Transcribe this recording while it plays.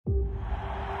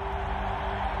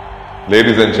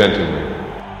Ladies and gentlemen,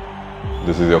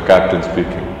 this is your captain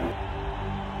speaking.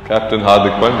 Captain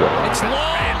Hardik Pandya. It's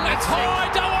long, it's high,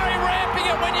 don't worry, ramping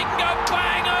it when you can go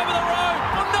bang over the road.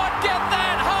 Will not get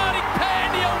that. Hardik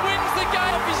Pandya wins the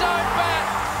game off his own bat.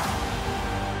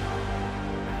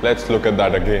 Let's look at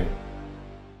that again.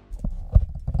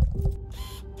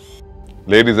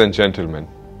 Ladies and gentlemen,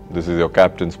 this is your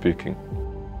captain speaking.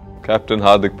 Captain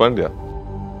Hardik Pandya.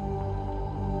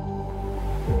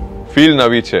 Feel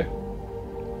navi છે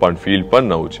પણ feel પણ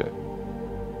નવું છે.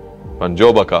 પણ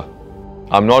જો બકા,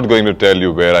 I'm not going to tell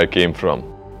you where I came from.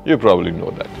 You probably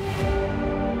know that.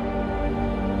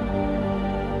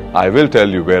 I will tell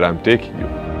you where I'm taking you.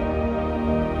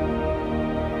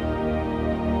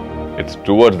 It's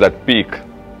towards that peak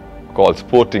called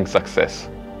sporting success.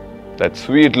 That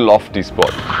sweet lofty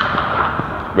spot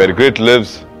where grit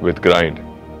lives with grind.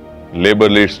 Labor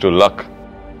leads to luck.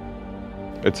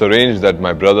 It's a range that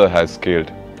my brother has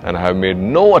scaled, and I have made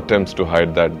no attempts to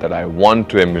hide that I want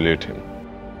to emulate him.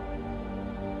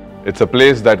 It's a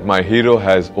place that my hero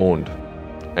has owned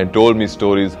and told me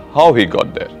stories how he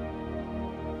got there.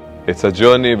 It's a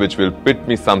journey which will pit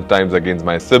me sometimes against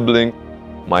my sibling,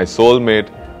 my soulmate,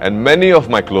 and many of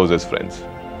my closest friends.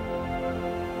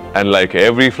 And like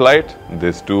every flight,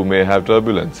 this too may have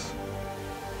turbulence.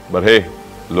 But hey,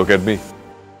 look at me.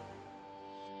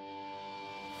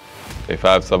 If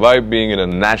I have survived being in a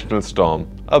national storm,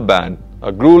 a ban,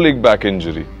 a grueling back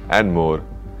injury, and more,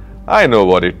 I know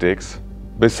what it takes.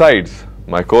 Besides,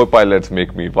 my co-pilots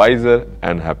make me wiser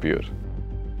and happier.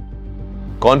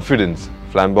 Confidence,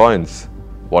 flamboyance,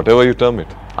 whatever you term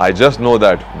it. I just know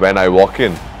that when I walk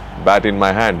in, bat in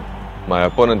my hand, my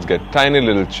opponents get tiny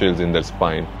little chills in their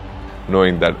spine,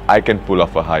 knowing that I can pull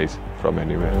off a heist from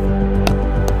anywhere.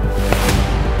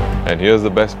 And here's the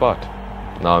best part.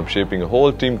 Now I'm shaping a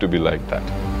whole team to be like that.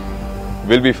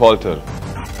 Will we falter?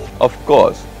 Of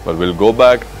course, but we'll go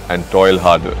back and toil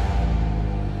harder.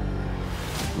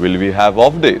 Will we have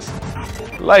off days?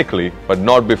 Likely, but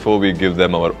not before we give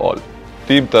them our all.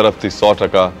 Team tarafthi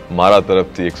 100%, mara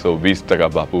tarafthi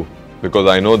 120% bapu. Because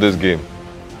I know this game,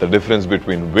 the difference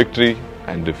between victory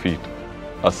and defeat.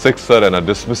 A sixer and a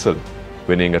dismissal,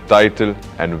 winning a title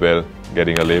and, well,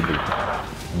 getting a label.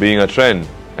 Being a trend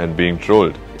and being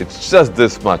trolled. It's just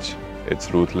this much.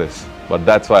 It's ruthless. But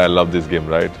that's why I love this game,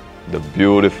 right? The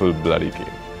beautiful bloody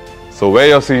game. So wear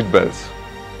your seatbelts.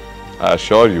 I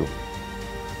assure you,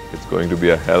 it's going to be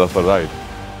a hell of a ride.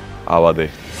 Awa de.